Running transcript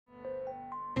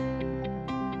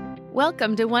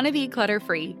Welcome to Wanna Be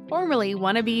Clutter-Free, formerly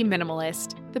Wanna Be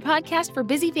Minimalist, the podcast for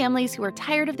busy families who are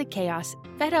tired of the chaos,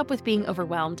 fed up with being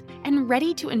overwhelmed, and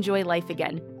ready to enjoy life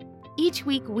again. Each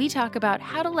week, we talk about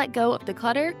how to let go of the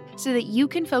clutter so that you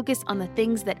can focus on the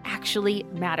things that actually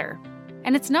matter.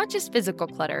 And it's not just physical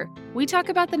clutter. We talk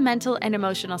about the mental and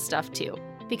emotional stuff too,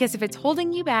 because if it's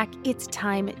holding you back, it's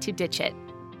time to ditch it.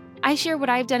 I share what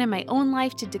I've done in my own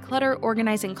life to declutter,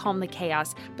 organize, and calm the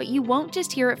chaos, but you won't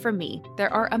just hear it from me.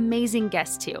 There are amazing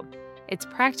guests too. It's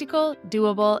practical,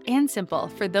 doable, and simple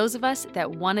for those of us that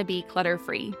want to be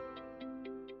clutter-free.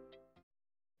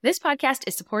 This podcast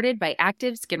is supported by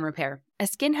Active Skin Repair, a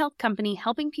skin health company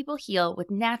helping people heal with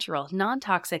natural,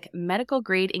 non-toxic,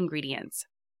 medical-grade ingredients.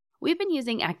 We've been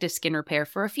using Active Skin Repair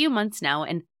for a few months now,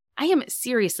 and I am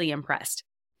seriously impressed.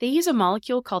 They use a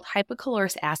molecule called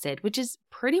hypochlorous acid, which is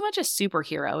pretty much a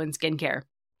superhero in skincare.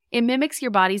 It mimics your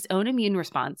body's own immune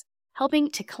response, helping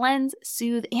to cleanse,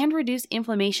 soothe, and reduce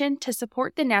inflammation to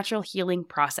support the natural healing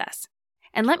process.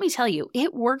 And let me tell you,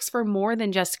 it works for more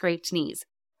than just scraped knees.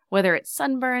 Whether it's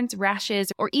sunburns,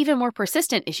 rashes, or even more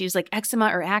persistent issues like eczema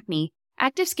or acne,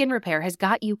 Active Skin Repair has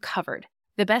got you covered.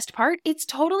 The best part? It's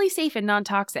totally safe and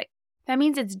non-toxic. That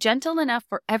means it's gentle enough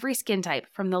for every skin type,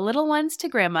 from the little ones to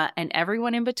grandma and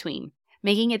everyone in between,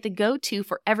 making it the go-to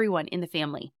for everyone in the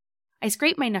family. I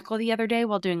scraped my knuckle the other day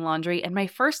while doing laundry, and my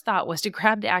first thought was to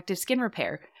grab the Active Skin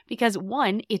Repair because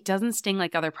 1, it doesn't sting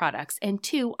like other products, and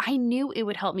 2, I knew it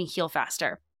would help me heal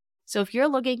faster. So if you're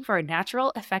looking for a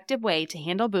natural, effective way to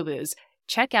handle boo-boos,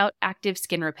 check out Active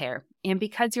Skin Repair. And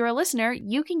because you're a listener,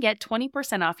 you can get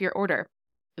 20% off your order.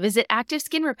 Visit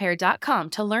ActiveSkinRepair.com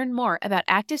to learn more about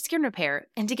Active Skin Repair,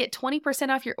 and to get 20%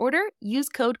 off your order, use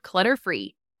code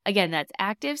CLUTTERFREE. Again, that's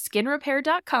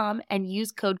ActiveSkinRepair.com and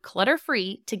use code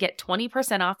CLUTTERFREE to get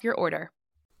 20% off your order.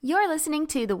 You're listening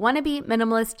to the Wanna Be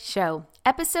Minimalist Show,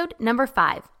 episode number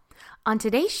 5. On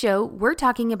today's show, we're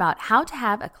talking about how to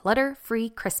have a clutter-free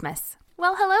Christmas.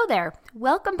 Well, hello there.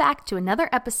 Welcome back to another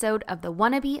episode of the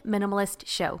Wanna Be Minimalist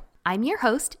Show. I'm your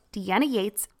host, Deanna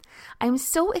Yates. I'm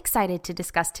so excited to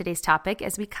discuss today's topic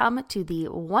as we come to the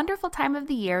wonderful time of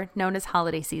the year known as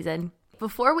holiday season.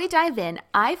 Before we dive in,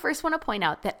 I first want to point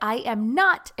out that I am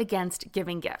not against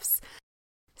giving gifts.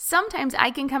 Sometimes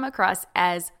I can come across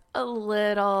as a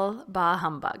little bah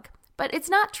humbug, but it's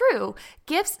not true.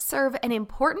 Gifts serve an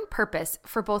important purpose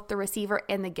for both the receiver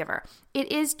and the giver.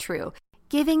 It is true.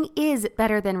 Giving is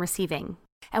better than receiving.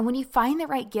 And when you find the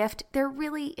right gift, there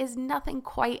really is nothing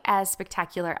quite as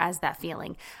spectacular as that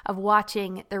feeling of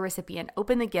watching the recipient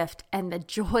open the gift and the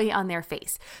joy on their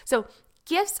face. So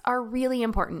gifts are really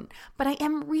important, but I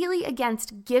am really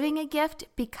against giving a gift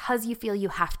because you feel you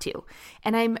have to.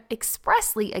 And I'm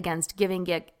expressly against giving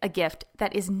a gift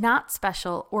that is not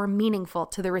special or meaningful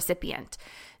to the recipient.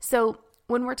 So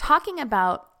when we're talking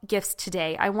about gifts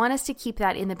today, I want us to keep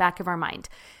that in the back of our mind.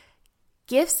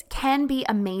 Gifts can be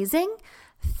amazing.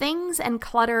 Things and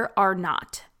clutter are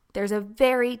not. There's a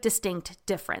very distinct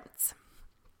difference.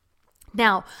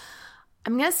 Now,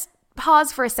 I'm going to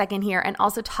pause for a second here and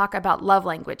also talk about love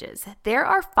languages. There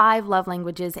are 5 love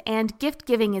languages, and gift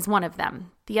giving is one of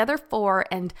them. The other 4,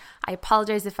 and I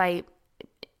apologize if I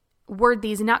word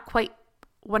these not quite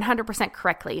 100%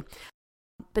 correctly,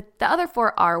 but the other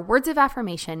 4 are words of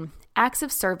affirmation, acts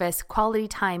of service, quality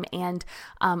time, and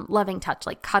loving touch,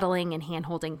 like cuddling and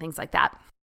hand-holding, things like that.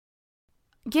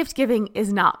 Gift giving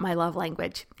is not my love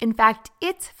language. In fact,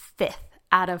 it's 5th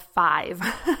out of 5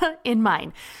 in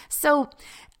mine. So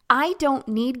I don't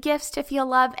need gifts to feel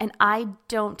love, and I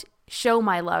don't show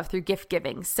my love through gift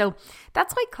giving. So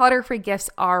that's why clutter-free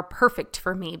gifts are perfect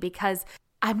for me, because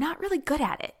I'm not really good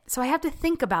at it. So I have to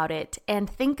think about it and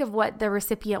think of what the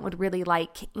recipient would really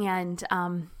like. And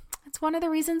it's one of the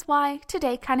reasons why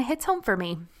today kind of hits home for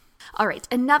me. All right,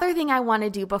 another thing I want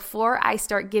to do before I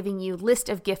start giving you list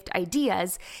of gift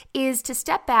ideas is to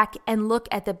step back and look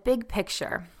at the big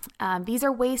picture. These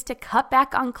are ways to cut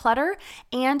back on clutter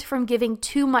and from giving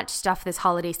too much stuff this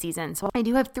holiday season. So I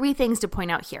do have 3 things to point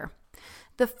out here.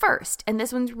 The first, and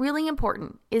this one's really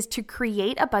important, is to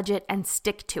create a budget and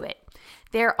stick to it.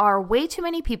 There are way too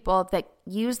many people that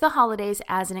use the holidays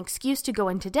as an excuse to go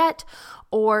into debt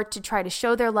or to try to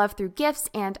show their love through gifts,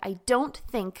 and I don't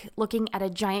think looking at a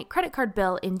giant credit card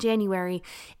bill in January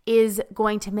is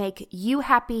going to make you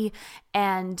happy,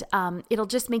 and it'll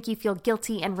just make you feel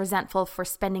guilty and resentful for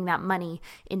spending that money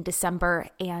in December,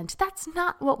 and that's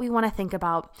not what we want to think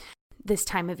about this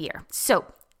time of year. So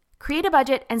create a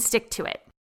budget and stick to it.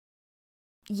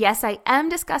 Yes, I am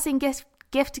discussing gift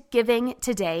giving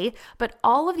today, but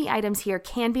all of the items here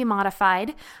can be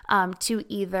modified to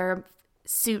either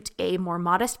suit a more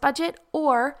modest budget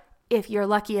or if you're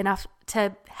lucky enough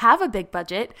to have a big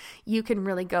budget, you can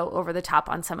really go over the top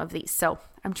on some of these. So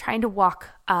I'm trying to walk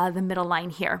the middle line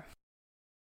here.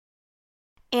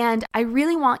 And I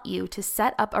really want you to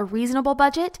set up a reasonable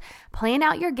budget, plan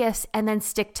out your gifts, and then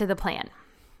stick to the plan.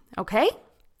 Okay?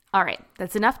 All right,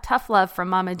 that's enough tough love from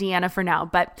Mama Deanna for now,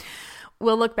 but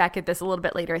we'll look back at this a little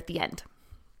bit later at the end.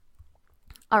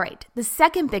 All right, the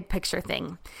second big picture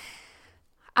thing.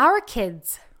 Our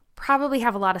kids probably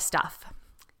have a lot of stuff.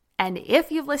 And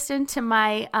if you've listened to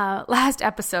my last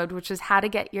episode, which is how to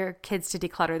get your kids to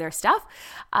declutter their stuff,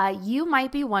 you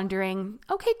might be wondering,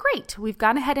 okay, great, we've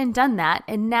gone ahead and done that.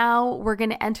 And now we're going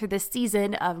to enter this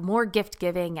season of more gift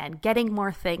giving and getting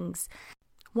more things.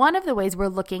 One of the ways we're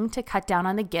looking to cut down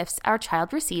on the gifts our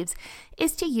child receives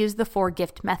is to use the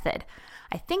 4-gift method.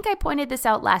 I think I pointed this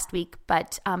out last week,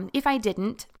 but if I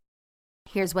didn't,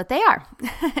 here's what they are.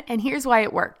 And here's why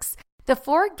it works. The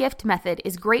 4-gift method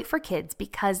is great for kids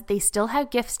because they still have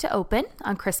gifts to open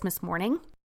on Christmas morning.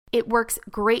 It works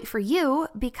great for you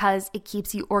because it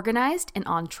keeps you organized and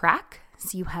on track.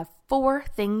 So you have 4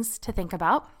 things to think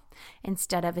about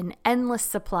instead of an endless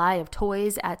supply of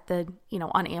toys at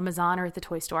on Amazon or at the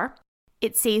toy store.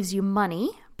 It saves you money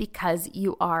because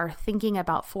you are thinking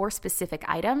about 4 specific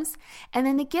items. And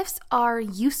then the gifts are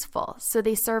useful, so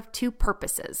they serve 2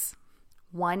 purposes.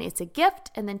 1, it's a gift,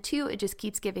 and then 2, it just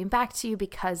keeps giving back to you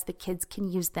because the kids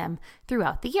can use them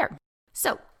throughout the year.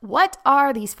 So what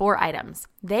are these 4 items?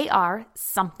 They are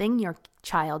something your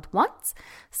child wants,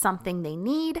 something they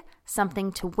need,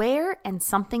 something to wear, and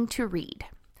something to read.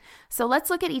 So let's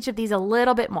look at each of these a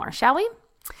little bit more, shall we?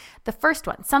 The first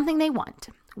one, something they want.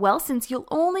 Well, since you'll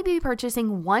only be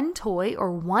purchasing 1 toy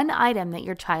or 1 item that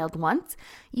your child wants,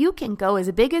 you can go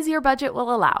as big as your budget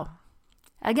will allow.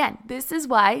 Again, this is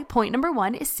why point number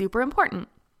 1 is super important.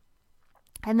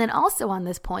 And then also on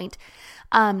this point,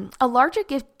 a larger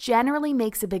gift generally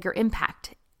makes a bigger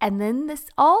impact. And then this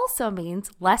also means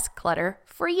less clutter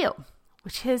for you,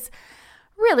 which is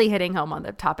really hitting home on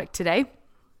the topic today.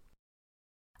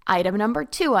 Item number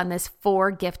 2 on this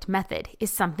 4-gift method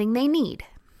is something they need.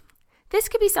 This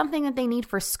could be something that they need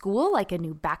for school, like a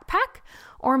new backpack,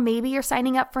 or maybe you're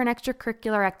signing up for an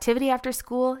extracurricular activity after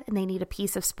school and they need a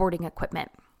piece of sporting equipment.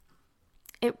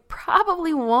 It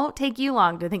probably won't take you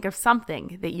long to think of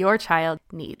something that your child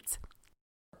needs.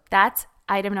 That's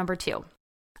item number 2.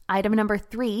 Item number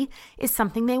 3 is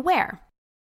something they wear.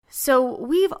 So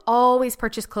we've always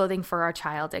purchased clothing for our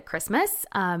child at Christmas.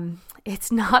 It's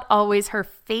not always her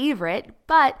favorite,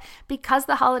 but because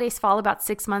the holidays fall about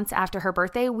 6 months after her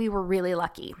birthday, we were really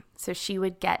lucky. So she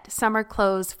would get summer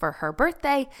clothes for her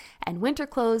birthday and winter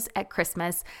clothes at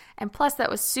Christmas. And plus that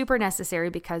was super necessary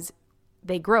because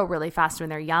they grow really fast when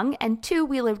they're young. And 2,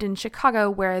 we lived in Chicago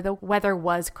where the weather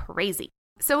was crazy.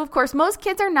 So of course, most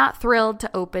kids are not thrilled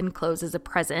to open clothes as a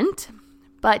present.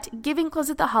 But giving clothes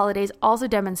at the holidays also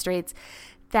demonstrates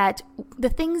that the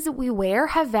things that we wear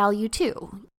have value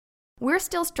too. We're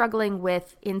still struggling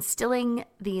with instilling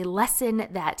the lesson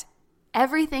that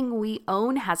everything we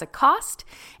own has a cost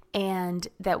and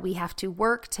that we have to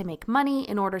work to make money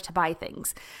in order to buy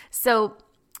things. So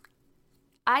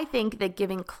I think that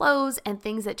giving clothes and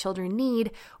things that children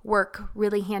need work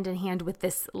really hand in hand with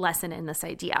this lesson and this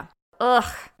idea.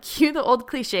 Cue the old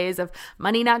cliches of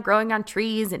money not growing on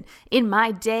trees and in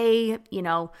my day,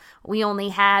 we only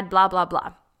had blah, blah,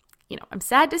 blah. I'm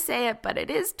sad to say it, but it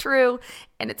is true.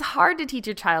 And it's hard to teach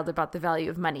a child about the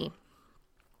value of money.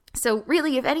 So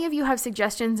really, if any of you have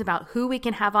suggestions about who we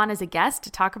can have on as a guest to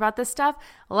talk about this stuff,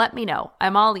 let me know.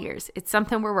 I'm all ears. It's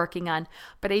something we're working on.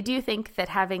 But I do think that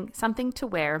having something to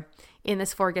wear in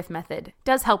this 4-gift method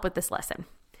does help with this lesson.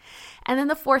 And then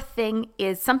the 4th thing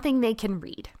is something they can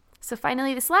read. So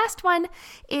finally, this last one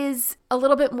is a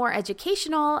little bit more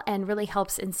educational and really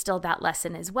helps instill that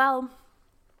lesson as well.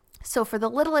 So for the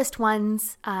littlest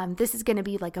ones, this is going to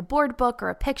be like a board book or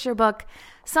a picture book.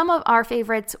 Some of our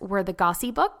favorites were the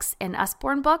Gossy books and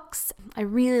Usborne books. I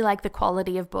really like the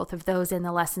quality of both of those and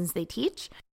the lessons they teach.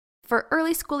 For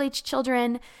early school age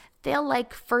children, they'll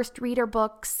like first reader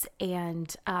books,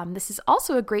 and this is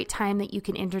also a great time that you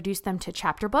can introduce them to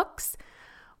chapter books.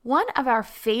 One of our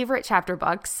favorite chapter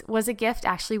books was a gift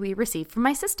actually we received from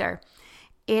my sister.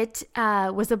 It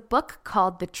was a book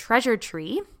called The Treasure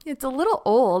Tree. It's a little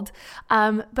old,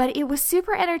 but it was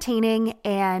super entertaining,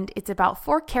 and it's about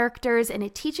 4 characters, and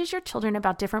it teaches your children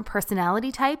about different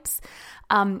personality types.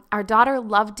 Our daughter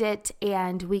loved it,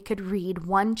 and we could read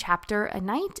 1 chapter a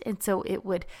night, and so it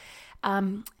would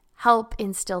help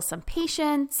instill some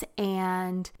patience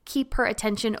and keep her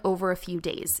attention over a few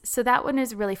days. So that one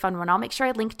is a really fun one. I'll make sure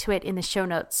I link to it in the show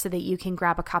notes so that you can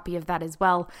grab a copy of that as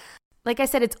well. Like I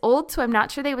said, it's old, so I'm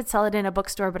not sure they would sell it in a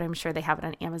bookstore, but I'm sure they have it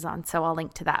on Amazon, so I'll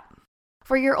link to that.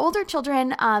 For your older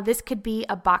children, this could be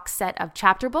a box set of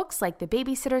chapter books like The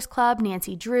Babysitter's Club,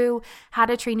 Nancy Drew, How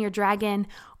to Train Your Dragon,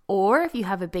 or if you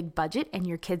have a big budget and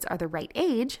your kids are the right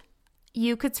age,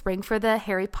 you could spring for the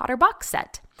Harry Potter box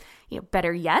set.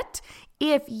 Better yet,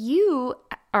 if you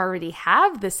already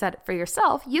have the set for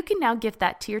yourself, you can now gift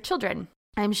that to your children.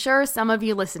 I'm sure some of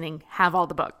you listening have all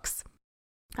the books.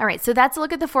 All right, so that's a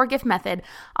look at the 4-gift method.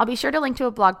 I'll be sure to link to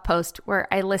a blog post where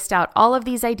I list out all of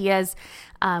these ideas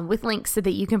with links so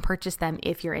that you can purchase them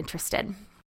if you're interested.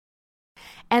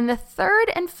 And the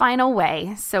third and final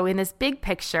way, so in this big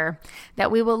picture, that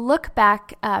we will look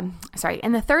back, and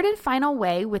the third and final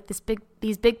way with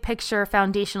these big picture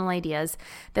foundational ideas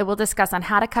that we'll discuss on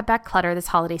how to cut back clutter this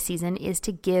holiday season is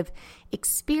to give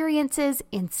experiences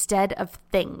instead of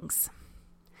things.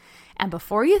 And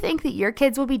before you think that your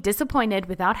kids will be disappointed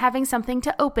without having something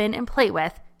to open and play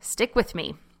with, stick with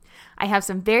me. I have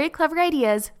some very clever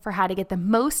ideas for how to get the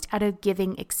most out of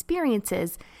giving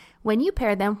experiences when you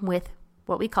pair them with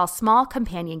what we call small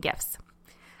companion gifts.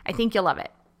 I think you'll love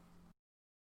it.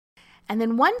 And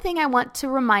then one thing I want to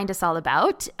remind us all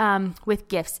about with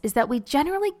gifts is that we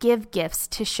generally give gifts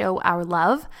to show our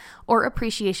love or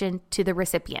appreciation to the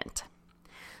recipient.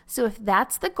 So if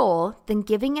that's the goal, then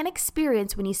giving an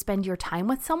experience when you spend your time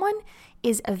with someone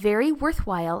is a very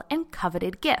worthwhile and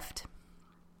coveted gift.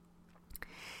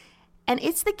 And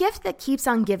it's the gift that keeps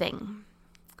on giving.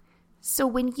 So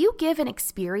when you give an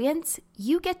experience,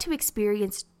 you get to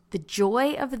experience the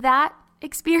joy of that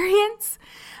experience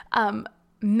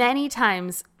many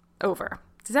times over.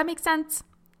 Does that make sense?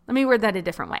 Let me word that a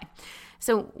different way.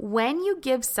 So when you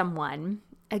give someone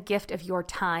a gift of your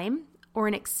time or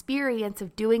an experience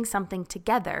of doing something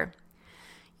together,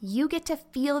 you get to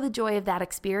feel the joy of that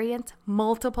experience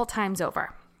multiple times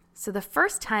over. So the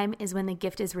first time is when the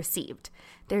gift is received.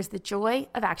 There's the joy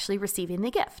of actually receiving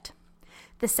the gift.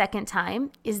 The second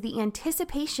time is the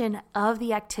anticipation of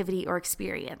the activity or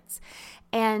experience.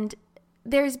 And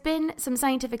there's been some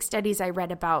scientific studies I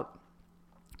read about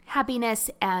happiness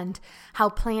and how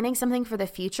planning something for the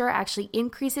future actually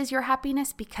increases your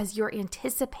happiness because you're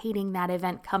anticipating that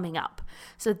event coming up.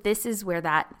 So this is where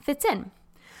that fits in.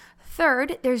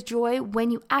 Third, there's joy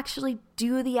when you actually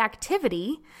do the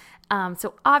activity.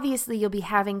 So obviously you'll be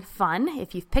having fun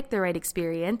if you've picked the right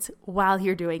experience while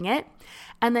you're doing it.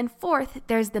 And then fourth,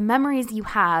 there's the memories you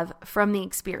have from the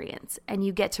experience, and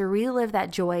you get to relive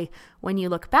that joy when you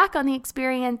look back on the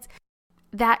experience.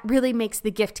 That really makes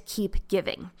the gift keep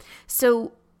giving.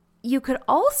 So you could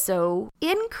also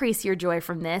increase your joy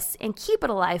from this and keep it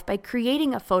alive by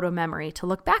creating a photo memory to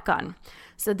look back on.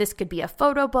 So this could be a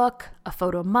photo book, a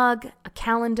photo mug, a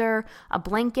calendar, a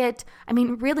blanket. I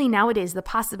mean, really nowadays the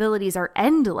possibilities are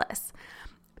endless.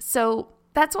 So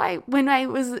that's why when I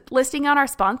was listing out our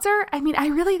sponsor, I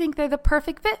really think they're the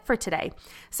perfect fit for today.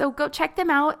 So go check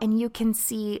them out and you can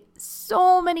see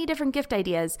so many different gift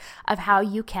ideas of how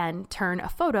you can turn a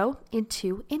photo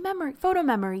into a photo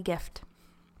memory gift.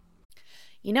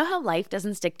 You know how life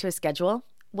doesn't stick to a schedule?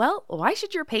 Well, why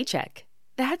should your paycheck?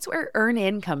 That's where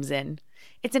EarnIn comes in.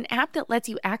 It's an app that lets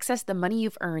you access the money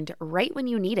you've earned right when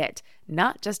you need it,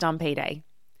 not just on payday.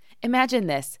 Imagine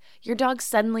this. Your dog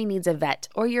suddenly needs a vet,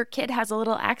 or your kid has a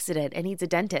little accident and needs a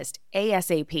dentist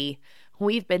ASAP.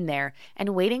 We've been there,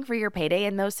 and waiting for your payday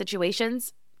in those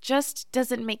situations just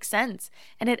doesn't make sense,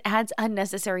 and it adds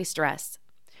unnecessary stress.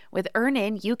 With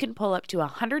EarnIn, you can pull up to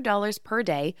 $100 per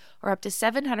day or up to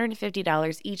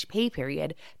 $750 each pay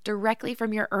period directly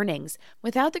from your earnings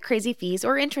without the crazy fees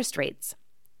or interest rates.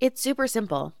 It's super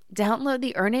simple. Download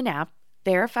the EarnIn app,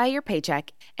 verify your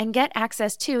paycheck, and get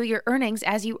access to your earnings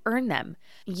as you earn them.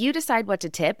 You decide what to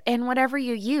tip, and whatever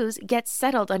you use gets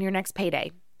settled on your next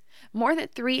payday. More than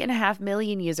 3.5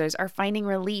 million users are finding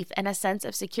relief and a sense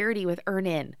of security with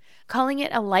EarnIn, calling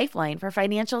it a lifeline for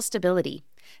financial stability.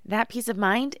 That peace of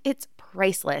mind, it's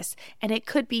priceless, and it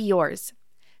could be yours.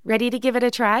 Ready to give it a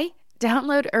try?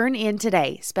 Download EarnIn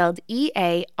today, spelled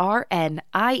EARNIN,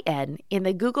 in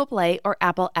the Google Play or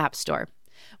Apple App Store.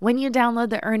 When you download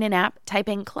the EarnIn app, type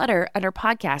in Clutter under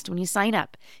podcast when you sign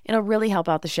up. It'll really help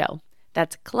out the show.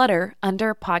 That's Clutter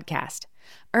under podcast.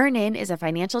 EarnIn is a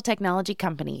financial technology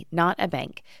company, not a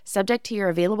bank. Subject to your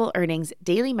available earnings,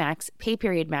 daily max, pay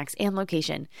period max, and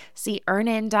location. See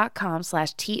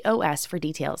earnin.com/TOS for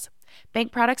details.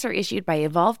 Bank products are issued by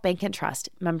Evolve Bank and Trust,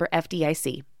 member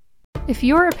FDIC. If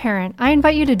you're a parent, I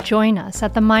invite you to join us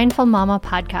at the Mindful Mama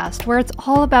podcast, where it's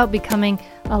all about becoming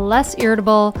a less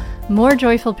irritable, more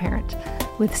joyful parent.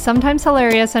 with sometimes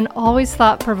hilarious and always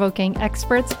thought-provoking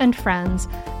experts and friends,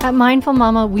 at Mindful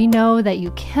Mama, we know that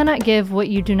you cannot give what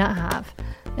you do not have.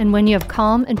 And when you have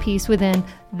calm and peace within,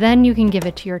 then you can give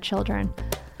it to your children.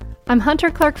 I'm Hunter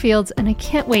Clark Fields, and I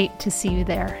can't wait to see you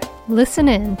there. Listen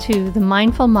in to the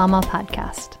Mindful Mama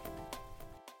podcast.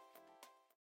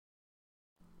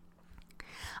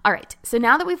 All right, so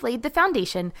now that we've laid the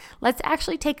foundation, let's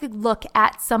actually take a look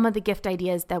at some of the gift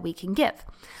ideas that we can give.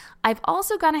 I've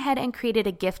also gone ahead and created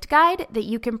a gift guide that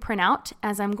you can print out,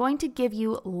 as I'm going to give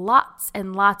you lots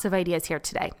and lots of ideas here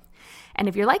today. And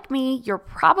if you're like me, you're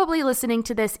probably listening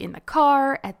to this in the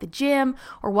car, at the gym,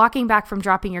 or walking back from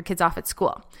dropping your kids off at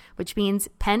school, which means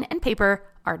pen and paper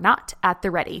are not at the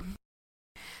ready.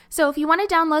 So if you want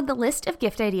to download the list of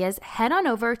gift ideas, head on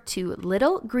over to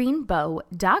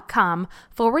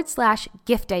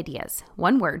littlegreenbow.com/gift ideas,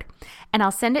 one word, and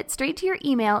I'll send it straight to your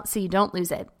email so you don't lose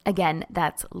it. Again,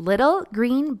 that's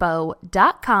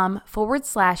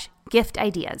littlegreenbow.com/gift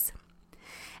ideas.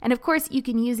 And of course, you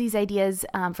can use these ideas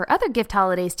for other gift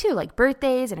holidays too, like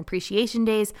birthdays and appreciation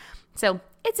days. So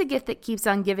it's a gift that keeps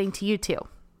on giving to you too.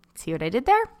 See what I did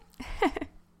there?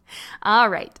 All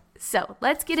right. So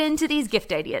let's get into these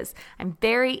gift ideas. I'm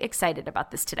very excited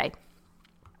about this today.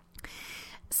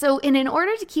 So in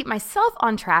order to keep myself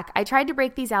on track, I tried to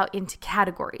break these out into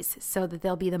categories so that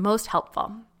they'll be the most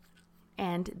helpful.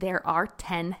 And there are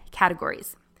 10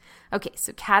 categories. Okay,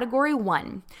 so category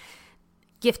 1,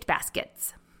 gift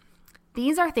baskets.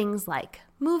 These are things like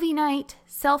movie night,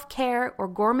 self-care, or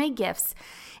gourmet gifts,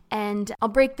 and I'll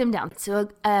break them down. So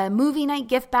a movie night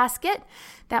gift basket,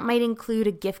 that might include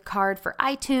a gift card for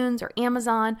iTunes or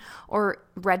Amazon or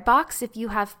Redbox if you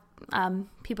have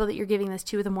people that you're giving this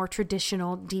to with a more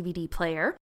traditional DVD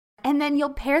player. And then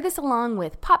you'll pair this along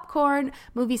with popcorn,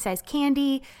 movie-sized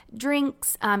candy,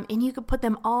 drinks, and you could put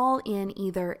them all in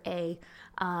either a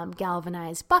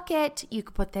galvanized bucket. You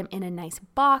could put them in a nice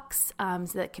box so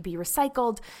that could be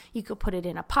recycled. You could put it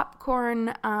in a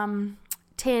popcorn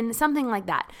tin, something like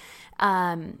that.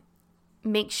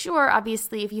 Make sure,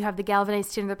 obviously, if you have the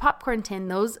galvanized tin or the popcorn tin,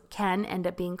 those can end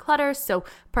up being clutter. So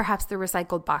perhaps the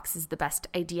recycled box is the best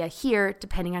idea here,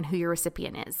 depending on who your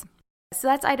recipient is. So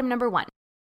that's item number 1.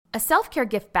 A self-care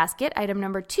gift basket, item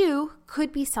number 2,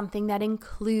 could be something that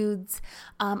includes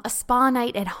a spa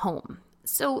night at home.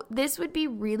 So this would be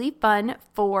really fun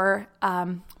for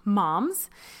moms.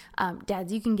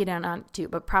 Dads, you can get in on it too,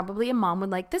 but probably a mom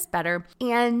would like this better.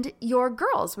 And your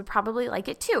girls would probably like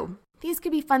it too. These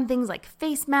could be fun things like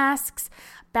face masks,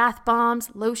 bath bombs,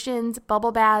 lotions,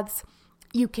 bubble baths.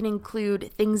 You can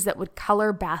include things that would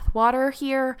color bath water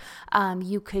here.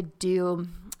 You could do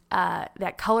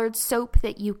that colored soap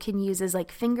that you can use as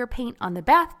like finger paint on the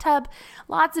bathtub.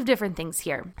 Lots of different things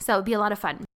here. So it would be a lot of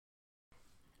fun.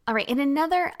 All right, and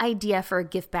another idea for a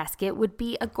gift basket would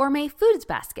be a gourmet foods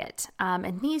basket.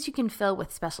 And these you can fill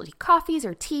with specialty coffees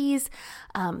or teas,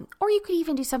 or you could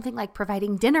even do something like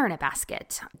providing dinner in a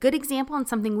basket. A good example and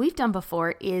something we've done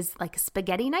before is like a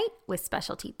spaghetti night with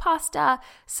specialty pasta,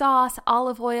 sauce,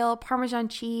 olive oil, Parmesan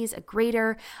cheese, a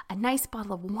grater, a nice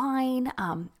bottle of wine,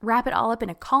 wrap it all up in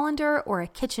a colander or a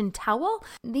kitchen towel.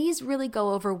 These really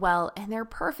go over well, and they're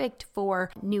perfect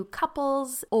for new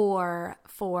couples or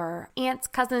for aunts,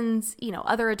 cousins,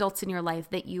 other adults in your life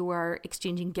that you are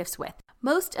exchanging gifts with.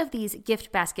 Most of these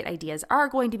gift basket ideas are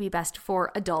going to be best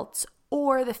for adults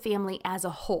or the family as a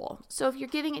whole. So if you're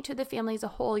giving it to the family as a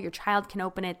whole, your child can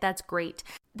open it, that's great.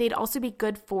 They'd also be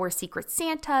good for Secret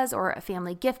Santas or a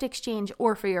family gift exchange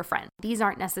or for your friend. These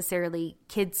aren't necessarily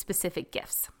kid-specific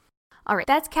gifts. All right,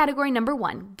 that's category number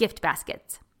 1, gift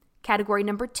baskets. Category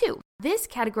number 2, this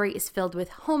category is filled with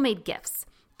homemade gifts.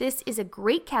 This is a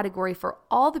great category for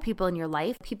all the people in your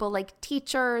life, people like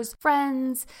teachers,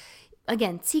 friends,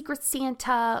 again, Secret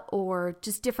Santa, or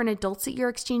just different adults that you're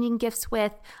exchanging gifts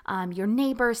with, your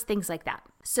neighbors, things like that.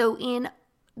 So in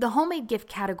the homemade gift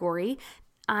category,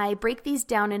 I break these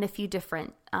down in a few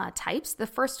different types. The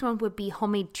first one would be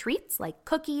homemade treats like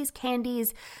cookies,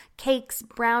 candies, cakes,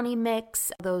 brownie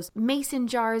mix, those mason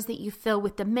jars that you fill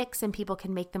with the mix and people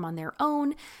can make them on their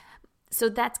own. So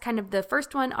that's kind of the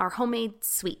first one, are homemade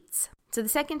sweets. So the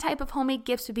second type of homemade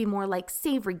gifts would be more like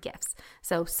savory gifts.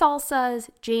 So salsas,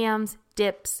 jams,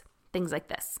 dips, things like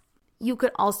this. You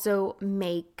could also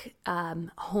make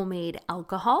homemade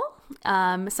alcohol,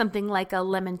 something like a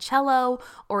limoncello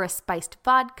or a spiced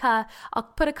vodka. I'll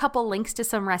put a couple links to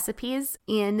some recipes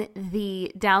in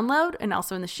the download and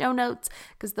also in the show notes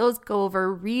because those go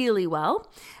over really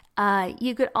well.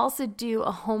 You could also do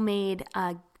a homemade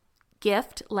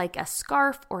gift like a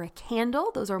scarf or a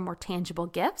candle. Those are more tangible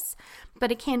gifts,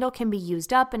 but a candle can be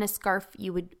used up and a scarf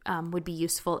would be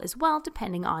useful as well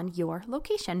depending on your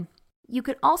location. You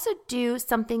could also do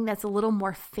something that's a little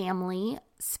more family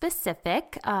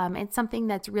specific and something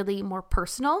that's really more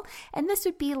personal. And this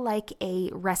would be like a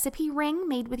recipe ring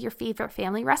made with your favorite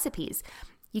family recipes.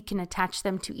 You can attach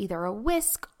them to either a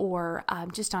whisk or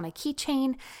just on a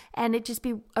keychain, and it'd just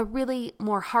be a really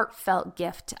more heartfelt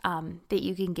gift that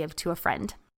you can give to a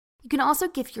friend. You can also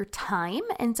gift your time,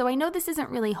 and so I know this isn't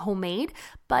really homemade,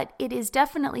 but it is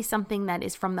definitely something that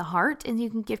is from the heart, and you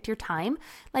can gift your time,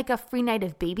 like a free night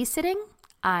of babysitting.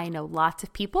 I know lots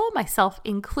of people, myself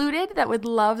included, that would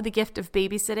love the gift of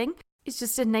babysitting. It's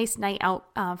just a nice night out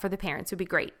for the parents. It would be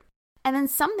great. And then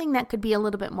something that could be a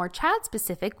little bit more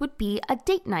child-specific would be a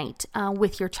date night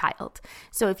with your child.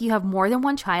 So if you have more than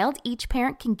one child, each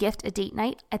parent can gift a date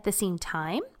night at the same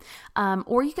time,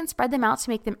 or you can spread them out to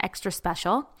make them extra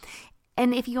special.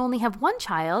 And if you only have one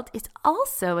child, it's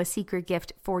also a secret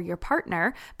gift for your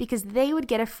partner because they would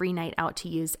get a free night out to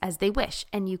use as they wish.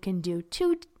 And you can do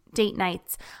 2 date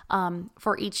nights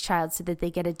for each child so that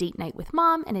they get a date night with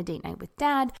mom and a date night with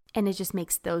dad. And it just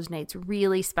makes those nights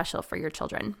really special for your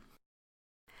children.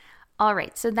 All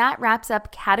right, so that wraps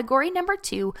up category number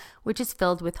 2, which is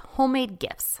filled with homemade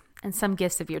gifts and some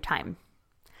gifts of your time.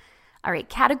 All right,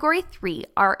 category 3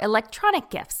 are electronic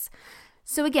gifts.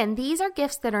 So again, these are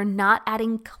gifts that are not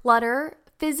adding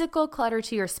physical clutter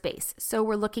to your space. So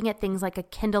we're looking at things like a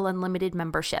Kindle Unlimited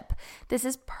membership. This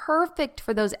is perfect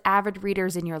for those avid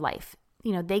readers in your life.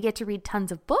 You know, they get to read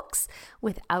tons of books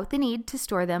without the need to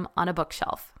store them on a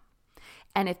bookshelf.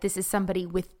 And if this is somebody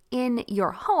within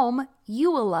your home, you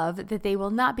will love that they will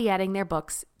not be adding their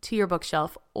books to your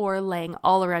bookshelf or laying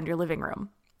all around your living room.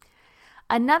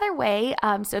 Another way,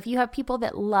 so if you have people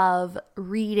that love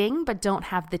reading but don't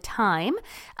have the time,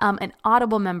 an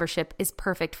Audible membership is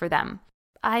perfect for them.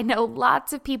 I know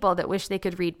lots of people that wish they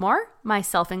could read more,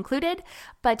 myself included,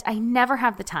 but I never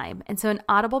have the time. And so an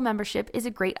Audible membership is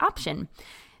a great option.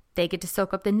 They get to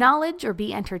soak up the knowledge or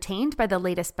be entertained by the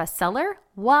latest bestseller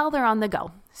while they're on the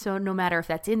go. So no matter if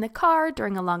that's in the car,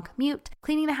 during a long commute,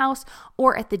 cleaning the house,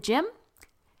 or at the gym,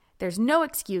 there's no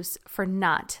excuse for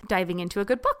not diving into a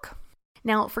good book.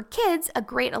 Now, for kids, a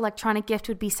great electronic gift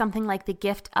would be something like the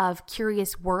gift of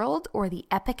Curious World or the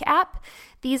Epic app.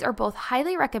 These are both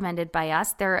highly recommended by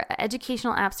us. They're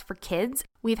educational apps for kids.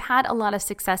 We've had a lot of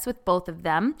success with both of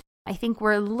them. I think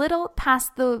we're a little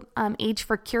past the age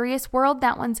for Curious World.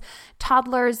 That one's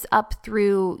toddlers up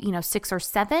through 6 or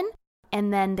 7.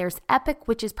 And then there's Epic,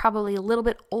 which is probably a little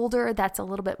bit older. That's a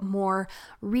little bit more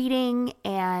reading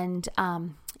and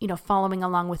following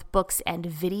along with books and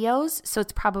videos. So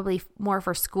it's probably more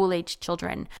for school-age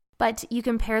children. But you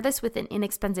can pair this with an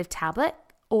inexpensive tablet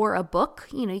or a book.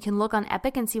 You can look on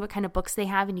Epic and see what kind of books they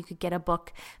have, and you could get a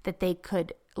book that they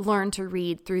could learn to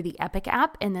read through the Epic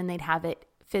app, and then they'd have it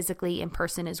physically in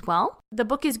person as well. The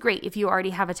book is great if you already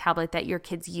have a tablet that your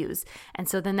kids use. And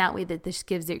so then that way that this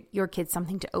gives your kids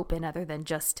something to open other than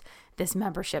just this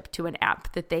membership to an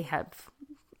app that they have,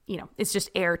 it's just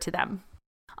air to them.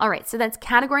 All right, so that's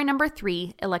category number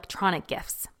 3, electronic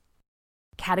gifts.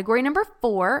 Category number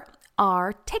 4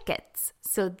 are tickets.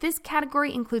 So this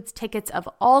category includes tickets of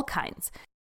all kinds.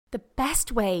 The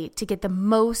best way to get the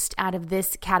most out of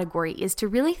this category is to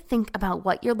really think about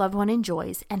what your loved one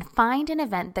enjoys and find an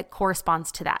event that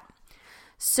corresponds to that.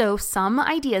 So some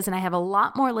ideas, and I have a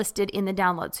lot more listed in the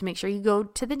download, so make sure you go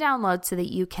to the download so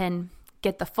that you can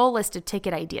get the full list of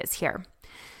ticket ideas here.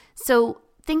 So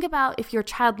think about if your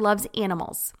child loves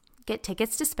animals, get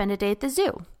tickets to spend a day at the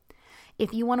zoo.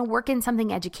 If you want to work in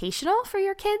something educational for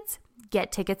your kids,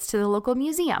 get tickets to the local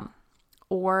museum.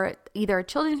 Or either a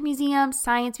children's museum,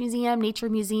 science museum, nature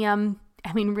museum.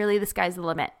 I mean, really, the sky's the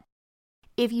limit.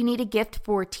 If you need a gift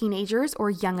for teenagers or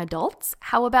young adults,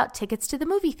 how about tickets to the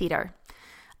movie theater?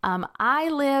 I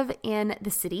live in the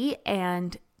city,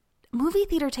 and movie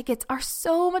theater tickets are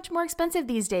so much more expensive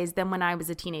these days than when I was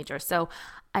a teenager. So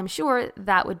I'm sure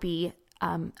that would be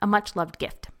a much loved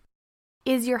gift.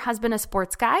 Is your husband a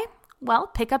sports guy? Well,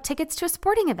 pick up tickets to a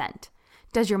sporting event.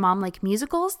 Does your mom like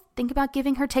musicals? Think about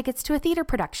giving her tickets to a theater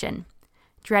production.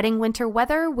 Dreading winter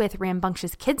weather with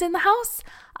rambunctious kids in the house?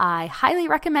 I highly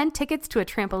recommend tickets to a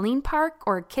trampoline park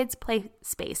or a kids' play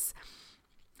space.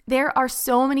 There are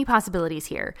so many possibilities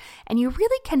here, and you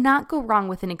really cannot go wrong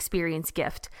with an experience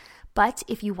gift. But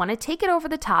if you want to take it over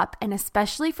the top, and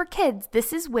especially for kids,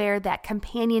 this is where that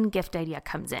companion gift idea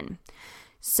comes in.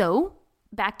 So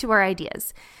back to our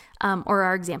ideas or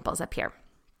our examples up here.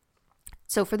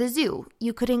 So for the zoo,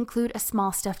 you could include a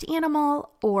small stuffed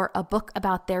animal or a book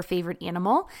about their favorite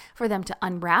animal for them to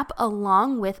unwrap,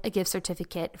 along with a gift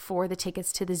certificate for the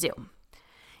tickets to the zoo.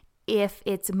 If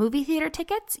it's movie theater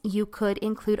tickets, you could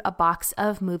include a box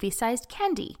of movie-sized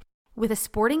candy. With a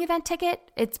sporting event ticket,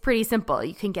 it's pretty simple.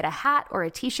 You can get a hat or a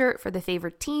t-shirt for the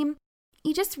favorite team.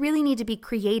 You just really need to be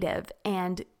creative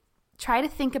and try to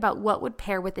think about what would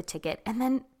pair with the ticket, and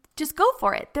then just go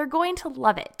for it. They're going to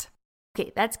love it.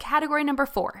 Okay, that's category number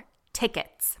 4,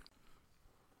 tickets.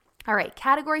 All right,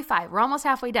 category 5, we're almost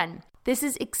halfway done. This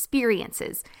is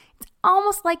experiences. It's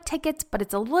almost like tickets, but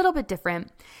it's a little bit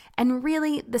different. And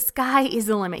really, the sky is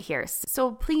the limit here.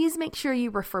 So please make sure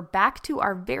you refer back to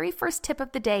our very first tip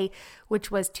of the day,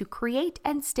 which was to create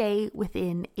and stay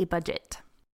within a budget.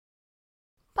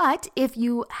 But if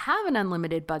you have an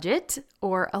unlimited budget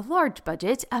or a large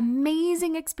budget,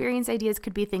 amazing experience ideas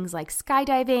could be things like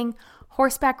skydiving,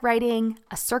 horseback riding,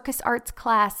 a circus arts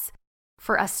class.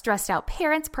 For us stressed out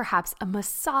parents, perhaps a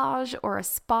massage or a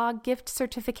spa gift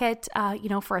certificate,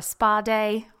 for a spa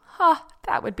day.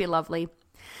 That would be lovely.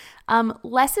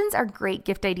 Lessons are great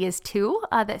gift ideas too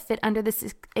that fit under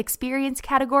this experience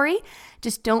category.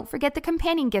 Just don't forget the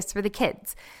companion gifts for the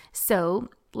kids. So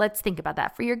let's think about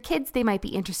that. For your kids, they might be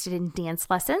interested in dance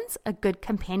lessons. A good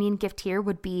companion gift here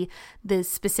would be the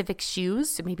specific shoes.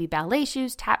 So maybe ballet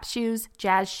shoes, tap shoes,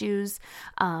 jazz shoes.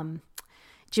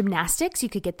 Gymnastics, you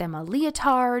could get them a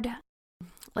leotard.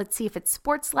 Let's see if it's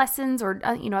sports lessons or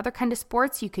other kind of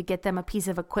sports. You could get them a piece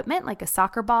of equipment like a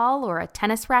soccer ball or a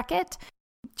tennis racket.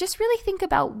 Just really think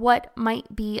about what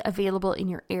might be available in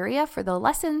your area for the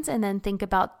lessons, and then think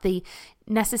about the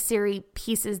necessary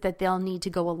pieces that they'll need to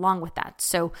go along with that.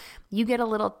 So you get a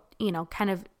little, kind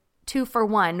of 2 for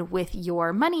 1 with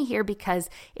your money here, because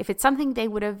if it's something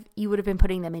you would have been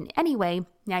putting them in anyway,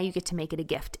 now you get to make it a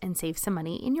gift and save some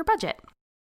money in your budget.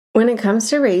 When it comes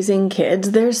to raising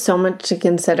kids, there's so much to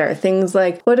consider. Things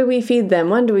like, what do we feed them?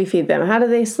 When do we feed them? How do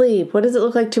they sleep? What does it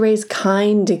look like to raise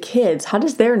kind kids? How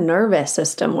does their nervous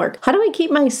system work? How do I keep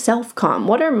myself calm?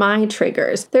 What are my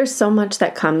triggers? There's so much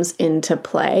that comes into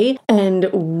play,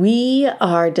 and we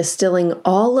are distilling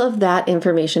all of that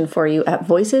information for you at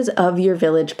Voices of Your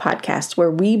Village podcast,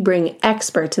 where we bring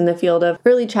experts in the field of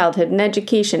early childhood and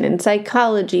education and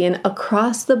psychology and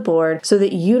across the board so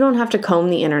that you don't have to comb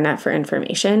the internet for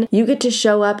information. You get to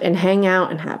show up and hang out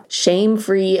and have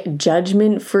shame-free,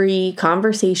 judgment-free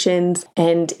conversations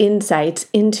and insights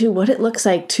into what it looks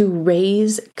like to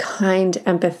raise kind,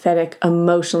 empathetic,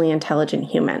 emotionally intelligent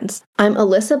humans. I'm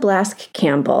Alyssa Blask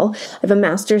Campbell. I have a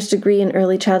master's degree in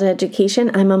early childhood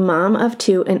education. I'm a mom of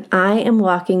 2, and I am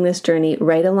walking this journey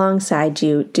right alongside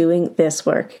you doing this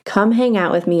work. Come hang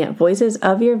out with me at Voices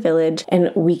of Your Village,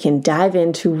 and we can dive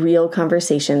into real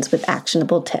conversations with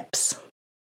actionable tips.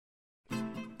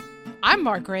 I'm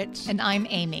Margaret. And I'm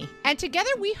Amy. And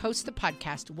together we host the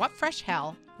podcast, What Fresh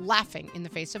Hell? Laughing in the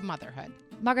Face of Motherhood.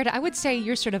 Margaret, I would say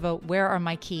you're sort of a where are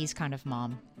my keys kind of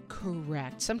mom.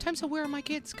 Correct. Sometimes a where are my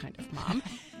kids kind of mom.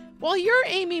 Well, you're,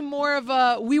 Amy, more of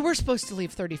a we were supposed to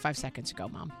leave 35 seconds ago,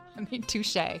 mom. I mean,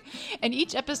 touche. In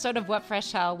each episode of What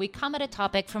Fresh Hell, we come at a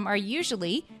topic from our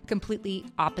usually completely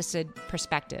opposite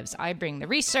perspectives. I bring the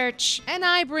research. And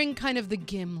I bring kind of the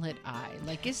gimlet eye.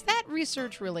 Like, is that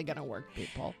research really going to work,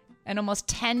 people? And almost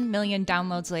 10 million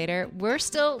downloads later, we're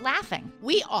still laughing.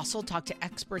 We also talk to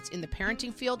experts in the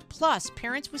parenting field, plus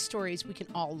parents with stories we can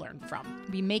all learn from.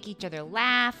 We make each other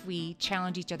laugh, we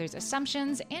challenge each other's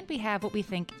assumptions, and we have what we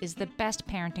think is the best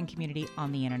parenting community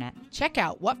on the internet. Check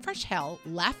out What Fresh Hell?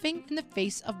 Laughing in the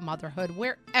Face of Motherhood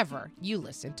wherever you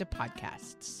listen to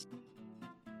podcasts.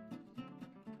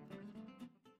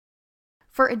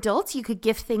 For adults, you could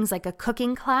gift things like a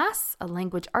cooking class, a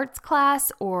language arts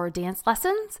class, or dance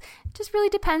lessons. It just really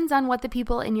depends on what the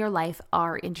people in your life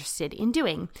are interested in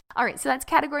doing. All right, so that's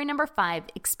category number 5,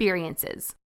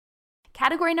 experiences.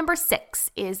 Category number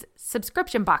 6 is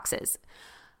subscription boxes.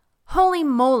 Holy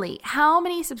moly, how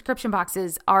many subscription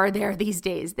boxes are there these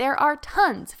days? There are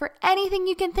tons for anything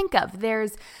you can think of.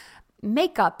 There's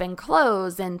makeup and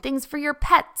clothes and things for your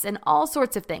pets and all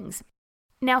sorts of things.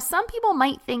 Now, some people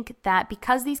might think that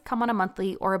because these come on a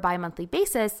monthly or a bi-monthly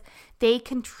basis, they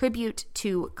contribute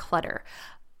to clutter.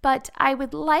 But I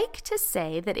would like to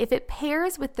say that if it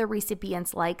pairs with the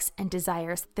recipient's likes and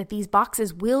desires, that these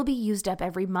boxes will be used up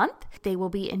every month, they will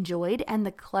be enjoyed, and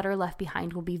the clutter left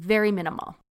behind will be very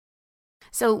minimal.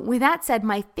 So with that said,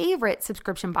 my favorite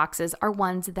subscription boxes are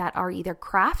ones that are either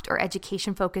craft or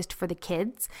education focused for the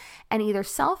kids, and either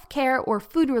self-care or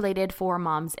food related for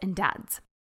moms and dads.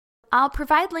 I'll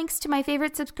provide links to my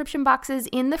favorite subscription boxes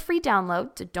in the free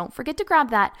download, so don't forget to grab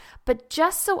that. But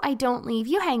just so I don't leave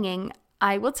you hanging,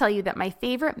 I will tell you that my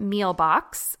favorite meal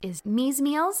box is Me's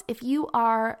Meals. If you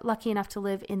are lucky enough to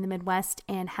live in the Midwest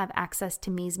and have access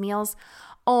to Me's Meals,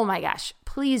 oh my gosh,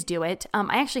 please do it.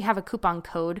 I actually have a coupon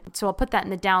code, so I'll put that in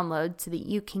the download so that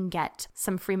you can get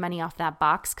some free money off that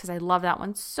box because I love that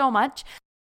one so much.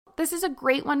 This is a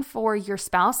great one for your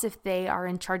spouse if they are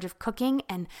in charge of cooking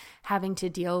and having to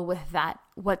deal with that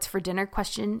what's for dinner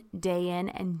question day in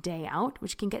and day out,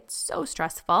 which can get so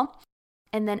stressful.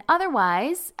 And then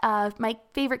otherwise, my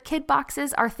favorite kid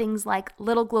boxes are things like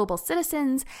Little Global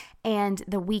Citizens and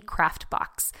the We Craft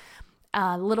box.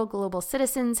 Little Global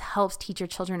Citizens helps teach your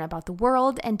children about the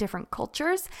world and different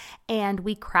cultures. And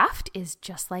We Craft is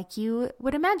just like you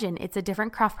would imagine. It's a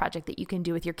different craft project that you can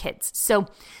do with your kids. So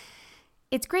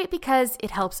it's great because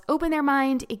it helps open their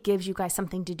mind. It gives you guys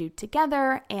something to do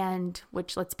together. And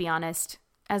which, let's be honest,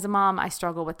 as a mom, I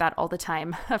struggle with that all the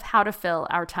time of how to fill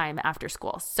our time after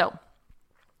school. So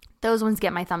those ones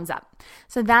get my thumbs up.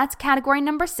 So that's category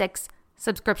number 6,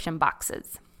 subscription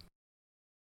boxes.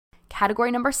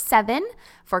 Category number 7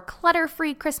 for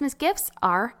clutter-free Christmas gifts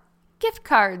are gift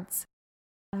cards.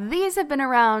 These have been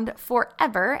around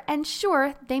forever, and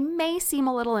sure, they may seem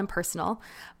a little impersonal,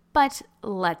 but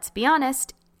let's be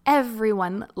honest,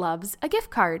 everyone loves a gift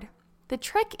card. The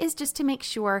trick is just to make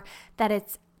sure that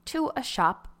it's to a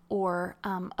shop or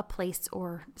a place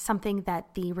or something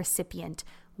that the recipient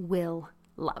will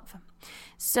love.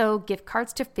 So gift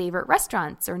cards to favorite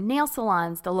restaurants or nail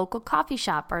salons, the local coffee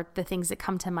shop are the things that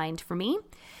come to mind for me.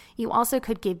 You also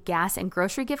could give gas and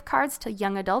grocery gift cards to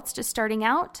young adults just starting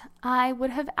out. I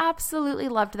would have absolutely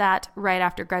loved that right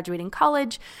after graduating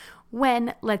college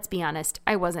when, let's be honest,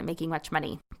 I wasn't making much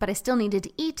money, but I still needed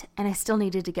to eat and I still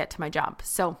needed to get to my job.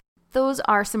 So those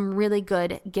are some really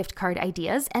good gift card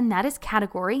ideas, and that is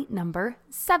category number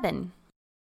 7.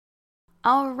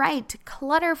 All right,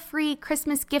 clutter-free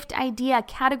Christmas gift idea.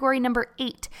 Category number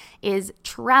 8 is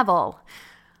travel.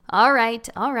 All right,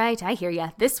 I hear ya.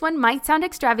 This one might sound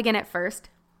extravagant at first,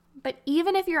 but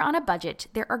even if you're on a budget,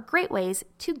 there are great ways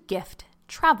to gift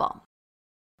travel.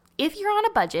 If you're on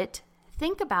a budget,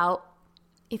 think about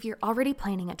if you're already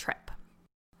planning a trip.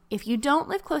 If you don't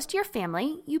live close to your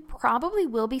family, you probably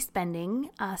will be spending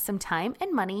some time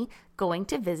and money going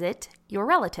to visit your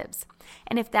relatives.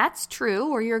 And if that's true,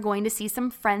 or you're going to see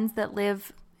some friends that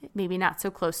live maybe not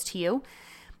so close to you,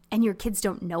 and your kids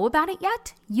don't know about it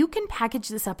yet, you can package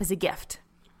this up as a gift.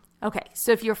 Okay,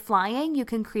 so if you're flying, you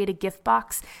can create a gift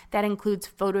box that includes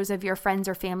photos of your friends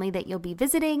or family that you'll be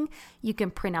visiting. You can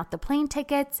print out the plane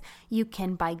tickets. You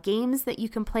can buy games that you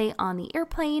can play on the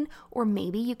airplane, or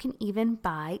maybe you can even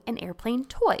buy an airplane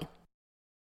toy.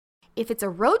 If it's a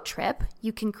road trip,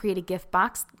 you can create a gift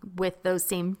box with those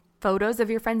same photos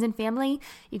of your friends and family.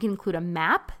 You can include a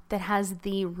map that has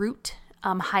the route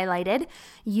highlighted.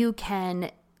 You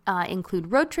can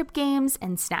include road trip games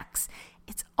and snacks.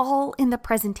 It's all in the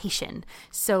presentation.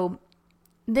 So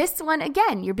this one,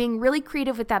 again, you're being really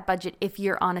creative with that budget if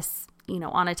you're on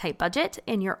a tight budget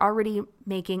and you're already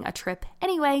making a trip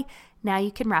anyway. Now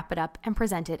you can wrap it up and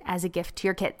present it as a gift to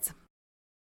your kids.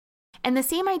 And the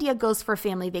same idea goes for a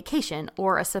family vacation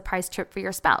or a surprise trip for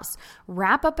your spouse.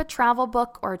 Wrap up a travel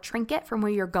book or a trinket from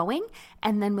where you're going,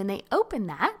 and then when they open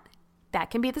that, that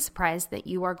can be the surprise that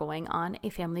you are going on a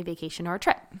family vacation or a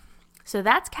trip. So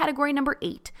that's category number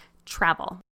 8.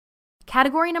 Travel.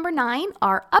 Category number 9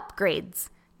 are upgrades.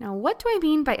 Now, what do I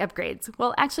mean by upgrades?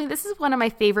 Well, actually, this is one of my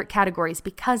favorite categories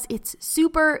because it's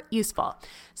super useful.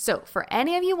 So for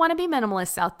any of you wannabe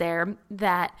minimalists out there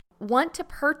that want to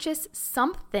purchase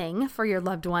something for your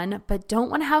loved one but don't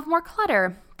want to have more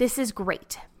clutter, this is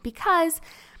great because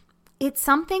it's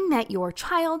something that your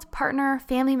child, partner,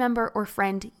 family member, or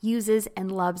friend uses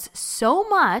and loves so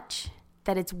much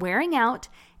that it's wearing out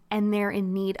and they're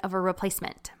in need of a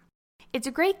replacement. It's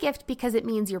a great gift because it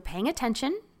means you're paying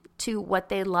attention to what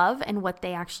they love and what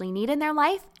they actually need in their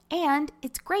life. And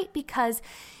it's great because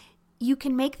you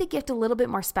can make the gift a little bit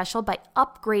more special by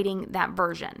upgrading that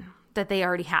version that they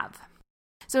already have.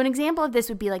 So an example of this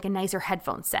would be like a nicer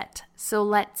headphone set. So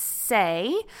let's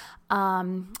say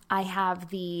I have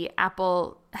the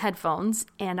Apple headphones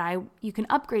and you can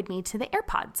upgrade me to the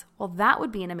AirPods. Well, that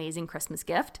would be an amazing Christmas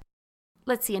gift.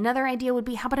 Let's see, another idea would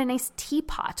be, how about a nice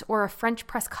teapot or a French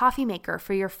press coffee maker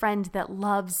for your friend that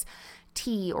loves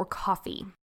tea or coffee.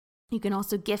 You can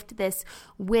also gift this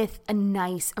with a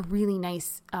really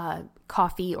nice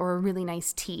coffee or a really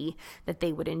nice tea that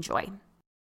they would enjoy.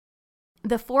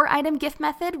 The 4-item gift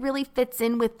method really fits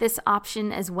in with this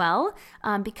option as well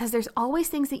because there's always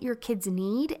things that your kids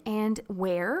need and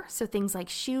wear. So things like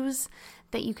shoes,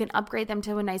 that you can upgrade them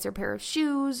to a nicer pair of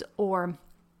shoes, or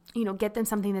get them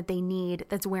something that they need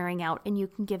that's wearing out, and you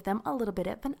can give them a little bit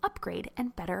of an upgrade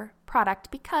and better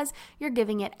product because you're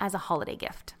giving it as a holiday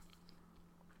gift.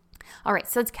 All right,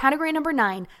 so it's category number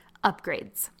 9,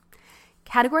 upgrades.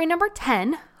 Category number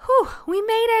 10, we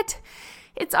made it.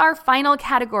 It's our final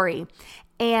category,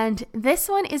 and this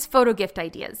one is photo gift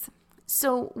ideas.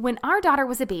 So when our daughter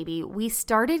was a baby, we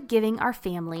started giving our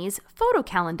families photo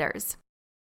calendars.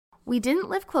 We didn't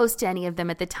live close to any of them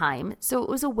at the time, so it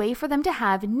was a way for them to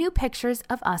have new pictures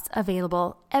of us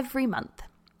available every month.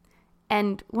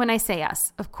 And when I say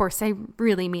us, of course, I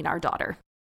really mean our daughter.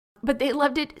 But they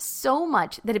loved it so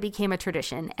much that it became a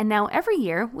tradition, and now every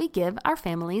year we give our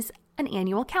families an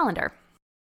annual calendar.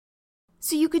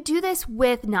 So you could do this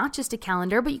with not just a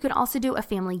calendar, but you could also do a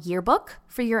family yearbook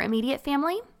for your immediate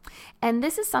family. And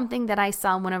this is something that I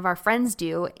saw one of our friends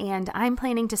do, and I'm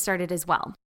planning to start it as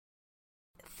well.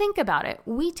 Think about it.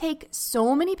 We take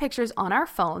so many pictures on our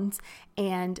phones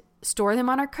and store them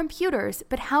on our computers,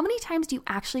 but how many times do you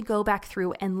actually go back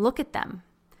through and look at them?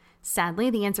 Sadly,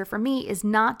 the answer for me is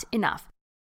not enough.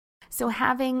 So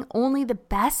having only the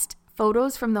best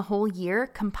photos from the whole year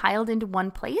compiled into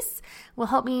one place will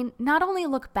help me not only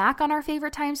look back on our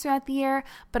favorite times throughout the year,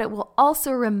 but it will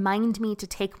also remind me to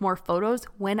take more photos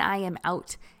when I am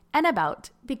out and about,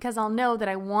 because I'll know that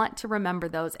I want to remember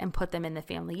those and put them in the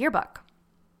family yearbook.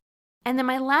 And then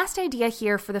my last idea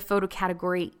here for the photo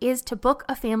category is to book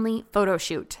a family photo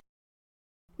shoot.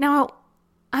 Now,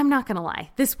 I'm not going to lie,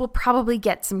 this will probably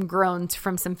get some groans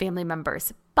from some family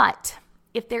members, but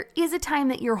if there is a time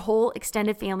that your whole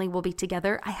extended family will be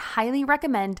together, I highly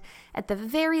recommend, at the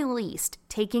very least,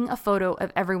 taking a photo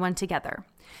of everyone together.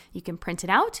 You can print it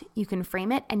out, you can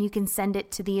frame it, and you can send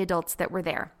it to the adults that were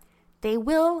there. They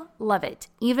will love it,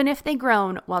 even if they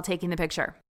groan while taking the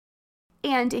picture.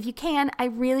 And if you can, I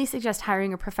really suggest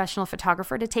hiring a professional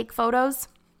photographer to take photos.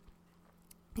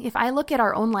 If I look at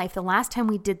our own life, the last time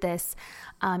we did this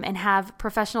and have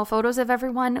professional photos of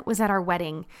everyone was at our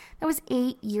wedding. That was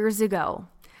 8 years ago.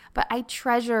 But I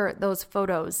treasure those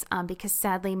photos because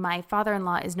sadly my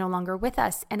father-in-law is no longer with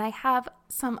us, and I have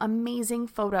some amazing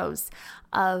photos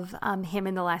of him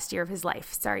in the last year of his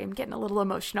life. Sorry, I'm getting a little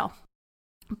emotional.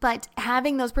 But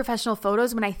having those professional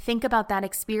photos, when I think about that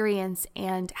experience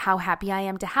and how happy I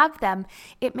am to have them,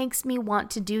 it makes me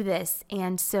want to do this.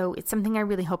 And so it's something I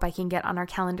really hope I can get on our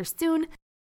calendar soon.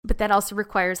 But that also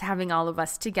requires having all of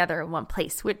us together in one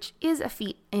place, which is a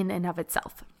feat in and of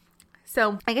itself.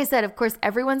 So like I said, of course,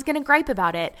 everyone's going to gripe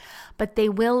about it, but they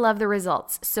will love the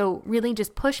results. So really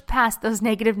just push past those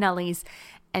negative Nellies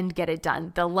and get it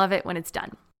done. They'll love it when it's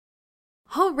done.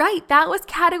 All right, that was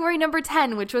category number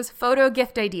 10, which was photo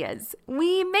gift ideas.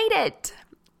 We made it.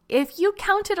 If you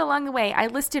counted along the way, I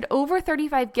listed over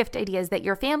 35 gift ideas that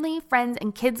your family, friends,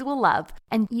 and kids will love,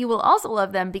 and you will also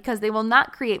love them because they will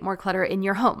not create more clutter in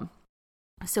your home.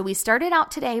 So we started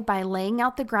out today by laying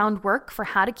out the groundwork for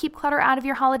how to keep clutter out of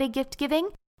your holiday gift giving.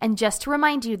 And just to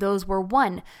remind you, those were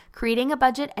 1, creating a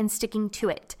budget and sticking to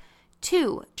it.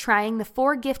 2, trying the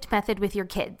 4 gift method with your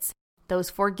kids. Those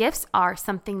 4 gifts are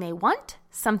something they want,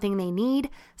 something they need,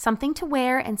 something to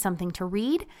wear, and something to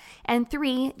read. And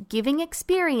 3, giving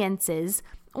experiences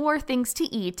or things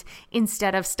to eat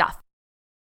instead of stuff.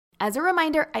 As a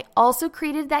reminder, I also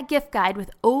created that gift guide with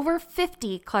over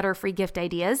 50 clutter-free gift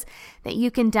ideas that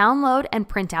you can download and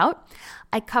print out.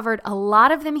 I covered a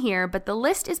lot of them here, but the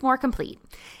list is more complete.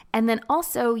 And then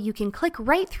also you can click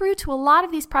right through to a lot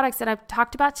of these products that I've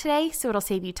talked about today, so it'll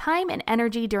save you time and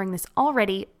energy during this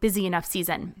already busy enough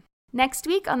season. Next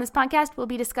week on this podcast, we'll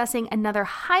be discussing another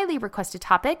highly requested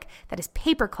topic that is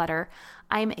paper clutter.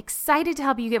 I'm excited to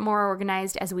help you get more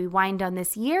organized as we wind down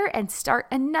this year and start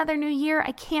another new year.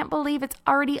 I can't believe it's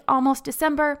already almost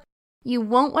December. You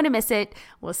won't want to miss it.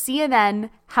 We'll see you then.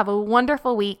 Have a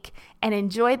wonderful week and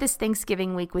enjoy this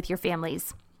Thanksgiving week with your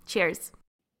families. Cheers.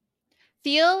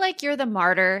 Feel like you're the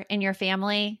martyr in your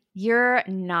family? You're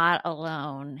not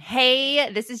alone. Hey,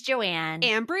 this is Joanne.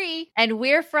 And Bree. And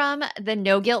we're from the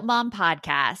No Guilt Mom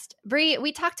podcast. Bree,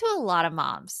 we talk to a lot of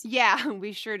moms. Yeah,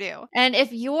 we sure do. And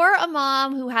if you're a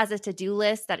mom who has a to-do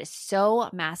list that is so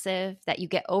massive that you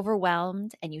get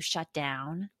overwhelmed and you shut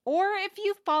down, or if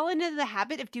you've fallen into the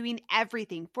habit of doing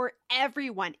everything for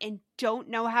everyone and don't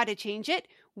know how to change it,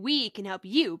 we can help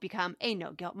you become a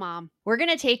no-guilt mom. we're going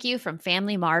to take you from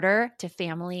family martyr to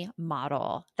family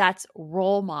model. That's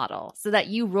role model, so that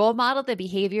you role model the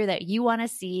behavior that you want to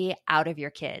see out of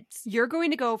your kids. You're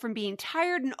going to go from being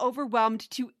tired and overwhelmed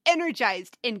to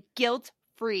energized and guilt-free.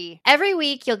 free. Every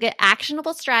week, you'll get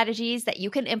actionable strategies that you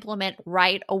can implement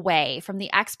right away from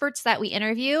the experts that we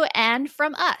interview and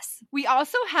from us. We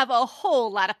also have a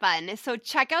whole lot of fun, so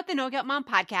check out the No Guilt Mom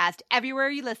podcast everywhere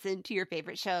you listen to your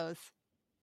favorite shows.